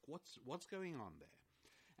Isaac. What's going on there?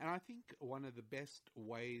 And I think one of the best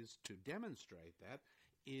ways to demonstrate that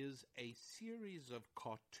is a series of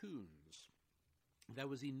cartoons that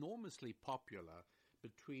was enormously popular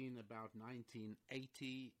between about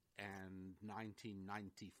 1980 and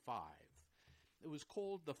 1995. It was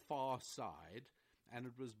called The Far Side, and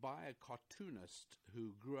it was by a cartoonist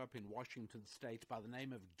who grew up in Washington State by the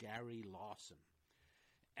name of Gary Larson.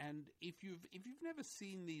 And if you've never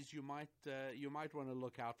seen these, you might want to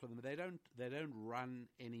look out for them. They don't run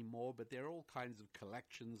anymore, but there are all kinds of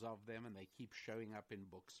collections of them, and they keep showing up in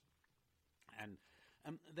books. And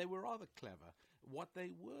they were rather clever. What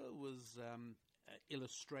they were was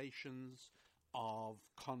illustrations of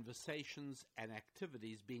conversations and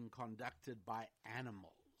activities being conducted by animals.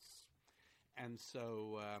 And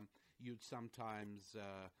so you'd sometimes,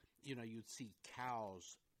 you'd see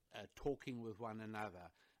cows talking with one another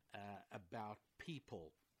about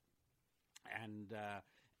people, and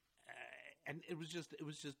it was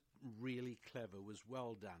just really clever. It was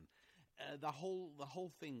well done. The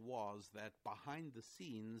whole thing was that behind the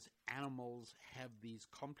scenes, animals have these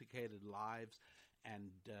complicated lives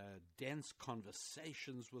and dense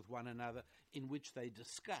conversations with one another in which they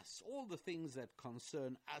discuss all the things that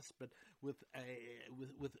concern us, but with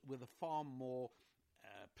a far more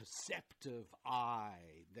perceptive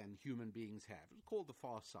eye than human beings have. It's called The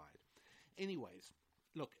Far Side. Anyways,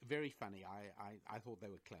 look, very funny. I thought they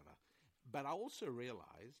were clever. But I also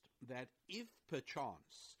realized that if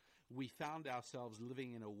perchance we found ourselves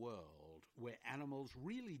living in a world where animals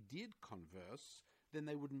really did converse, then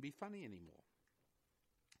they wouldn't be funny anymore.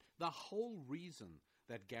 The whole reason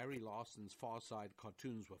that Gary Larson's Far Side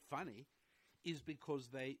cartoons were funny is because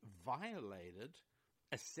they violated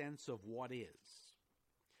a sense of what is.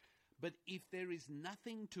 But if there is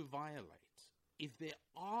nothing to violate, if there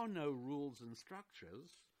are no rules and structures,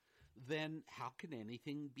 then how can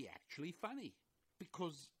anything be actually funny?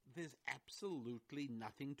 Because there's absolutely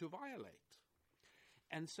nothing to violate.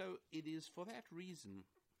 And so it is for that reason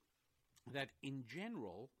that in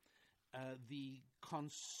general, the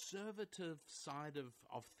conservative side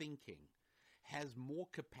of thinking has more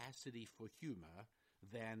capacity for humor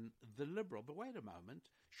than the liberal. But wait a moment,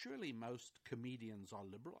 surely most comedians are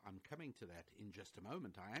liberal. I'm coming to that in just a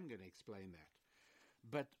moment. I am going to explain that.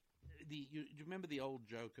 But you remember the old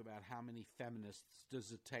joke about how many feminists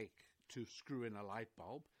does it take to screw in a light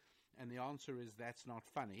bulb? And the answer is that's not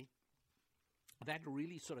funny. That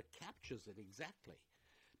really sort of captures it exactly.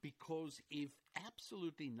 Because if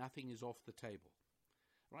absolutely nothing is off the table,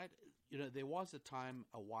 right? There was a time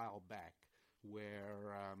a while back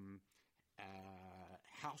where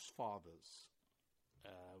house fathers,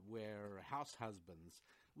 where house husbands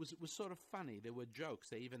was sort of funny. There were jokes.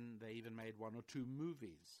 They even made one or two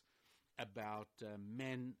movies about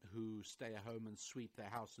men who stay at home and sweep their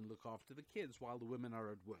house and look after the kids while the women are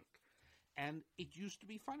at work. And it used to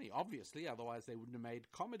be funny, obviously, otherwise they wouldn't have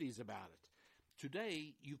made comedies about it.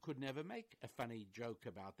 Today, you could never make a funny joke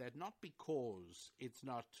about that, not because it's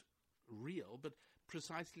not real, but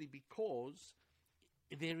precisely because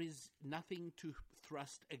there is nothing to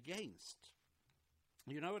thrust against.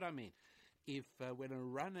 You know what I mean? If when a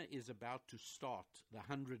runner is about to start the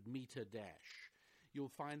 100-meter dash, you'll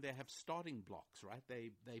find they have starting blocks, right?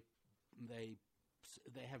 They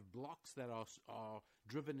have blocks that are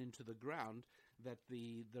driven into the ground that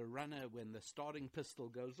the runner, when the starting pistol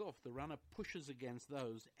goes off, the runner pushes against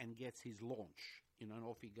those and gets his launch, and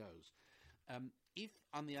off he goes. If,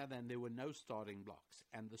 on the other hand, there were no starting blocks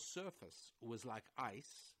and the surface was like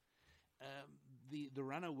ice, the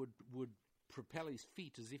runner would propel his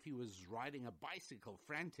feet as if he was riding a bicycle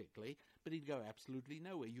frantically, but he'd go absolutely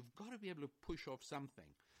nowhere. You've got to be able to push off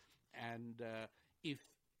something. And if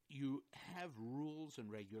you have rules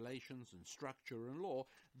and regulations and structure and law,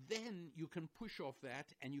 then you can push off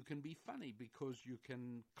that and you can be funny because you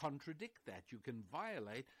can contradict that. You can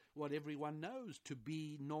violate what everyone knows to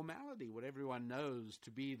be normality, what everyone knows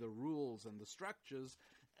to be the rules and the structures.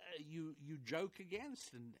 You joke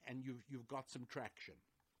against, and you've got some traction.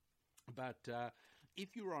 But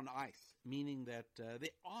if you're on ice, meaning that there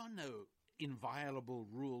are no inviolable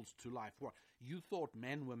rules to life, what you thought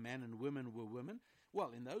men were men and women were women,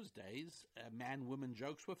 well, in those days, man-woman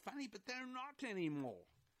jokes were funny, but they're not anymore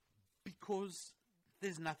because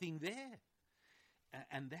there's nothing there.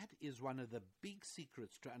 And that is one of the big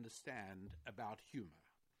secrets to understand about humor,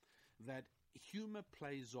 that humor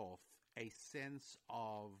plays off a sense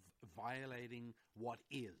of violating what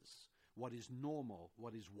is normal,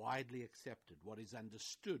 what is widely accepted, what is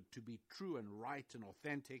understood to be true and right and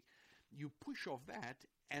authentic. You push off that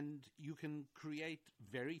and you can create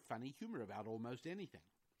very funny humor about almost anything.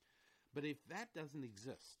 But if that doesn't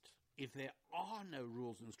exist, if there are no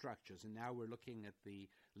rules and structures, and now we're looking at the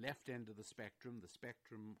left end of the spectrum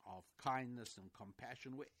of kindness and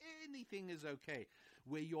compassion, where anything is okay,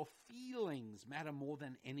 where your feelings matter more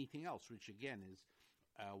than anything else, which again is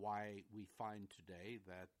why we find today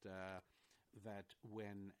that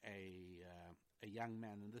when a young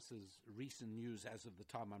man, and this is recent news as of the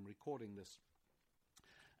time I'm recording this,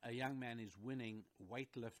 a young man is winning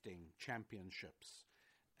weightlifting championships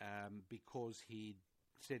because he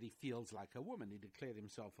said he feels like a woman. He declared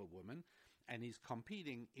himself a woman, and he's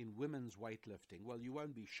competing in women's weightlifting. Well, you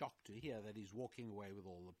won't be shocked to hear that he's walking away with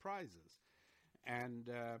all the prizes. And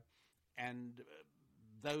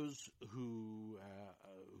those who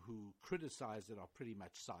criticize it are pretty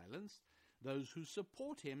much silenced. Those who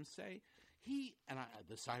support him say, I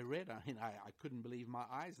couldn't believe my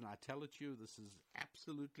eyes, and I tell it to you, this is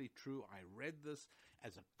absolutely true. I read this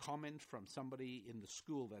as a comment from somebody in the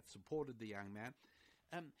school that supported the young man.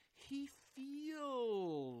 He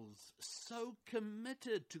feels so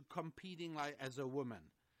committed to competing as a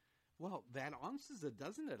woman. Well, that answers it,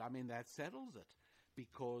 doesn't it? I mean, that settles it,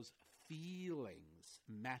 because feelings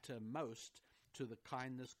matter most to the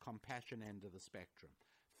kindness, compassion end of the spectrum.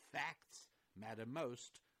 Facts matter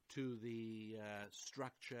most to the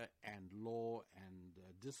structure and law and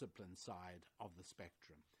discipline side of the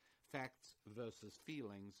spectrum. Facts versus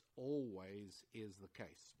feelings always is the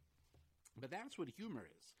case. But that's what humor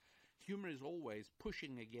is. Humor is always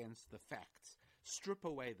pushing against the facts. Strip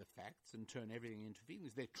away the facts and turn everything into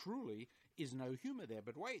feelings. There truly is no humor there.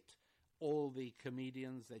 But wait, all the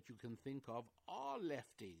comedians that you can think of are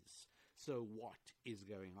lefties. So what is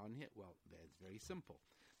going on here? Well, that's very simple.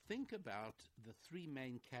 Think about the three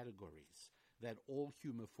main categories that all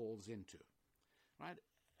humor falls into, right?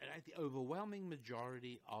 The overwhelming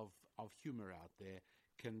majority of humor out there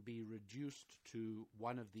can be reduced to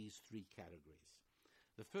one of these three categories.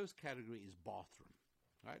 The first category is bathroom,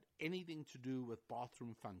 right? Anything to do with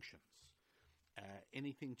bathroom functions,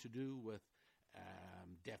 anything to do with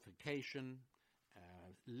defecation,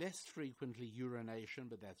 less frequently urination,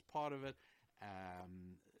 but that's part of it,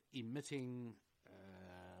 emitting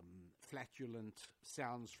flatulent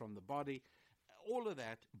sounds from the body, all of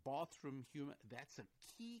that, bathroom humor, that's a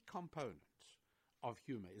key component of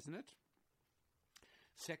humor, isn't it?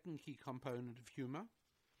 Second key component of humor,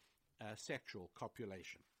 sexual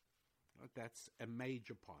copulation. That's a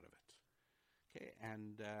major part of it. Okay,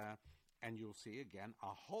 and you'll see again a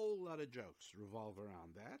whole lot of jokes revolve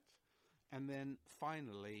around that. And then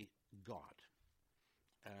finally, God,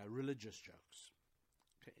 religious jokes.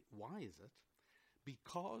 Okay, why is it?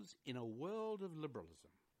 Because in a world of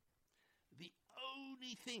liberalism, the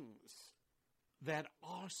only things that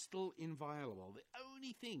are still inviolable, the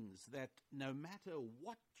only things that no matter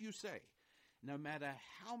what you say, no matter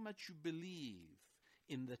how much you believe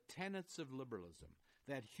in the tenets of liberalism,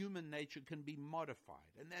 that human nature can be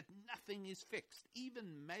modified and that nothing is fixed,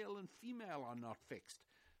 even male and female are not fixed.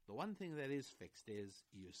 The one thing that is fixed is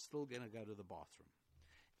you're still going to go to the bathroom.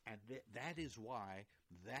 And that is why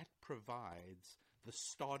that provides the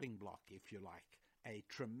starting block, if you like, a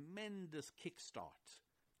tremendous kickstart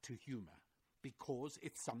to humor, because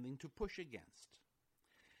it's something to push against.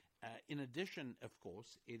 In addition, of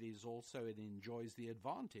course, it enjoys the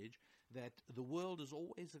advantage that the world has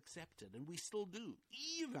always accepted, and we still do,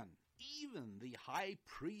 even the high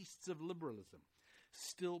priests of liberalism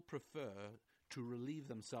still prefer to relieve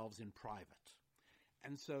themselves in private.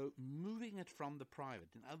 And so moving it from the private,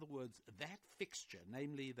 in other words, that fixture,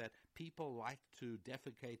 namely that people like to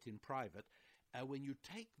defecate in private, when you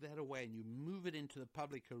take that away and you move it into the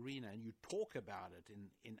public arena and you talk about it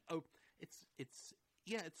it's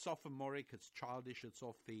sophomoric, it's childish, it's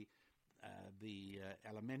off the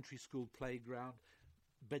elementary school playground,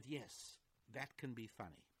 but yes, that can be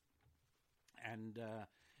funny. And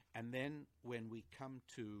then when we come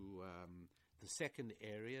to the second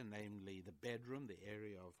area, namely the bedroom, the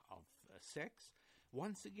area of sex,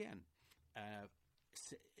 once again,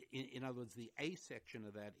 in other words, the A section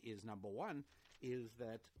of that is, number one, is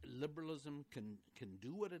that liberalism can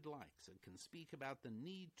do what it likes. It can speak about the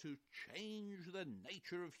need to change the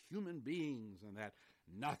nature of human beings and that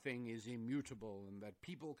nothing is immutable and that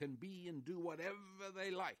people can be and do whatever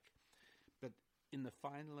they like. But in the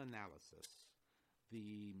final analysis,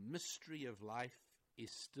 the mystery of life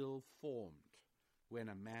is still formed when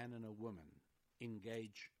a man and a woman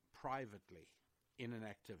engage privately in an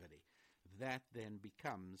activity. That then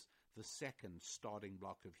becomes the second starting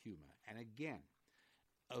block of humor. And again,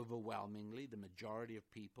 overwhelmingly, the majority of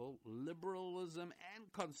people, liberalism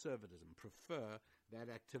and conservatism, prefer that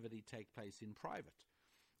activity take place in private.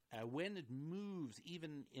 When it moves,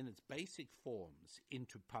 even in its basic forms,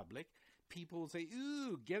 into public, people say,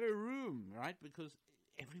 ooh, get a room, right? Because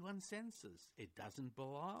everyone senses it doesn't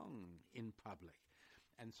belong in public.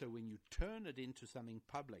 And so when you turn it into something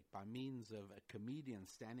public by means of a comedian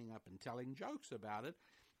standing up and telling jokes about it,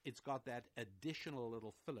 it's got that additional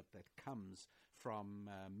little fillip that comes from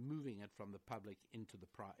moving it from the public into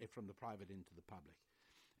from the private into the public.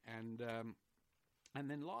 And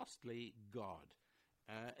then lastly, God.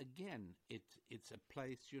 Again, it's a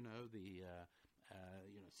place,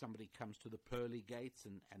 somebody comes to the pearly gates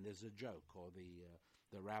and there's a joke, or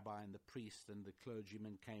the rabbi and the priest and the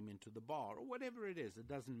clergyman came into the bar, or whatever it is, it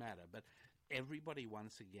doesn't matter. But everybody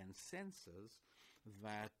once again senses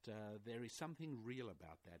that there is something real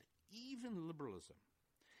about that. Even liberalism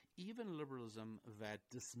that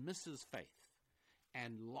dismisses faith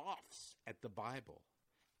and laughs at the Bible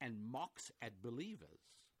and mocks at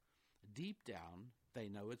believers, deep down, they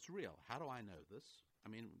know it's real. How do I know this? I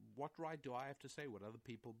mean, what right do I have to say what other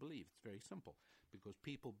people believe? It's very simple, because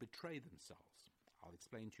people betray themselves. I'll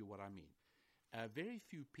explain to you what I mean. Very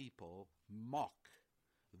few people mock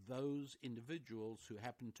those individuals who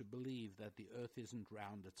happen to believe that the earth isn't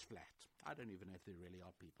round, it's flat. I don't even know if there really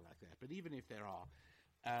are people like that, but even if there are,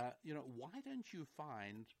 why don't you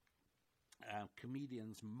find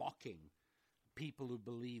comedians mocking people who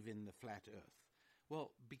believe in the flat earth?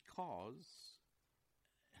 Well, because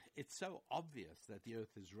it's so obvious that the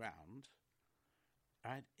earth is round,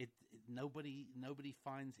 right? Nobody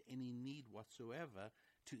finds any need whatsoever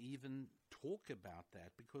to even talk about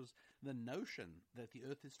that, because the notion that the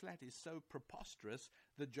earth is flat is so preposterous,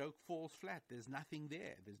 the joke falls flat. There's nothing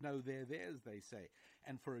there. There's no there, as they say.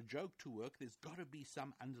 And for a joke to work, there's got to be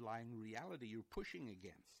some underlying reality you're pushing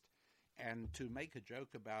against. And to make a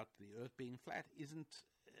joke about the earth being flat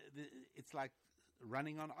it's like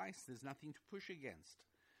running on ice. There's nothing to push against.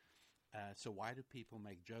 So why do people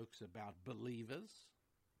make jokes about believers?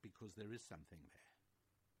 Because there is something there.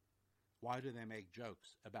 Why do they make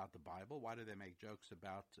jokes about the Bible? Why do they make jokes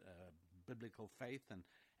about biblical faith and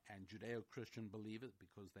Judeo-Christian believers?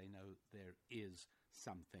 Because they know there is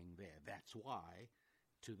something there. That's why,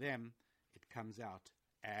 to them, it comes out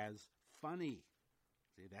as funny.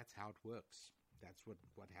 See, that's how it works. That's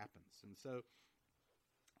what happens. And so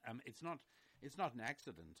it's not an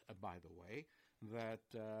accident, by the way, that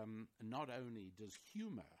not only does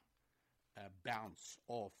humor bounce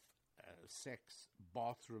off sex,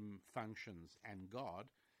 bathroom functions, and God,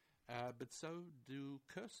 but so do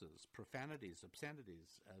curses, profanities,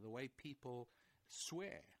 obscenities, the way people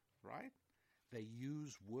swear, right? They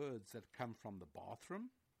use words that come from the bathroom,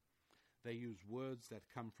 they use words that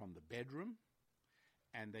come from the bedroom,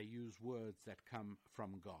 and they use words that come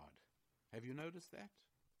from God. Have you noticed that?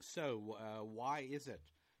 So why is it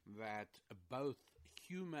that both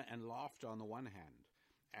humor and laughter on the one hand,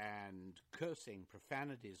 and cursing,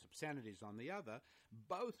 profanities, obscenities on the other,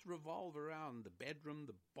 both revolve around the bedroom,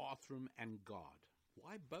 the bathroom, and God?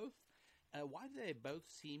 Why both? Why do they both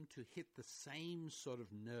seem to hit the same sort of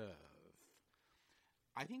nerve?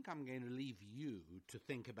 I think I'm going to leave you to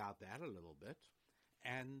think about that a little bit,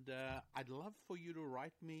 and I'd love for you to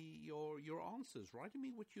write me your answers. Write me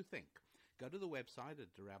what you think. Go to the website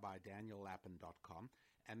at RabbiDanielLappin.com,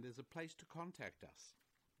 and there's a place to contact us.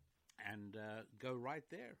 And go right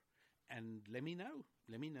there and let me know.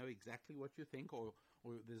 Let me know exactly what you think, or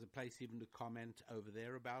or there's a place even to comment over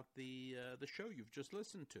there about the show you've just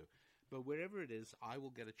listened to. But wherever it is, I will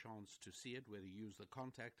get a chance to see it, whether you use the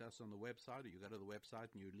contact us on the website or you go to the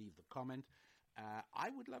website and you leave the comment. I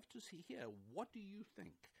would love to hear, what do you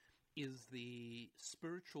think is the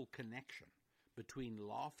spiritual connection between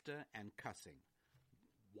laughter and cussing?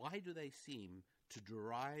 Why do they seem to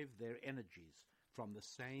derive their energies from the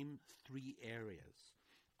same three areas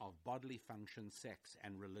of bodily function, sex,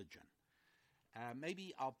 and religion?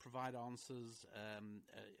 Maybe I'll provide answers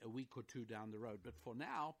a week or two down the road. But for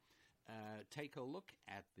now, take a look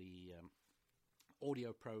at the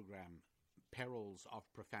audio program, Perils of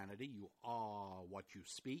Profanity. You are what you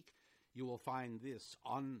speak. You will find this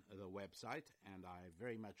on the website, and I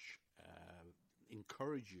very much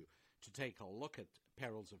encourage you to take a look at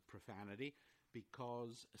Perils of Profanity,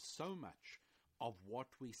 because so much of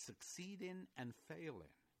what we succeed in and fail in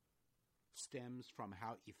stems from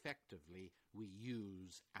how effectively we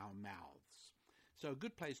use our mouths. So a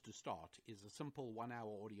good place to start is a simple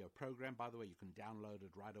 1-hour audio program. By the way, you can download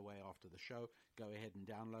it right away after the show. Go ahead and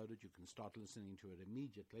download it. You can start listening to it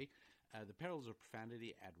immediately. The Perils of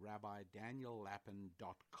Profanity at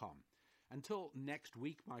RabbiDanielLappin.com. Until next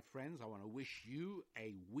week, my friends, I want to wish you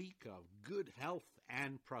a week of good health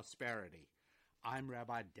and prosperity. I'm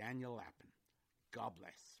Rabbi Daniel Lappin. God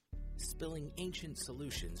bless. Spilling ancient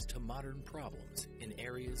solutions to modern problems in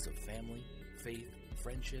areas of family, faith,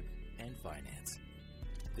 friendship, and finance.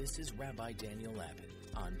 This is Rabbi Daniel Lappin,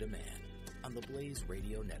 On Demand, on the Blaze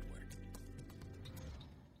Radio Network.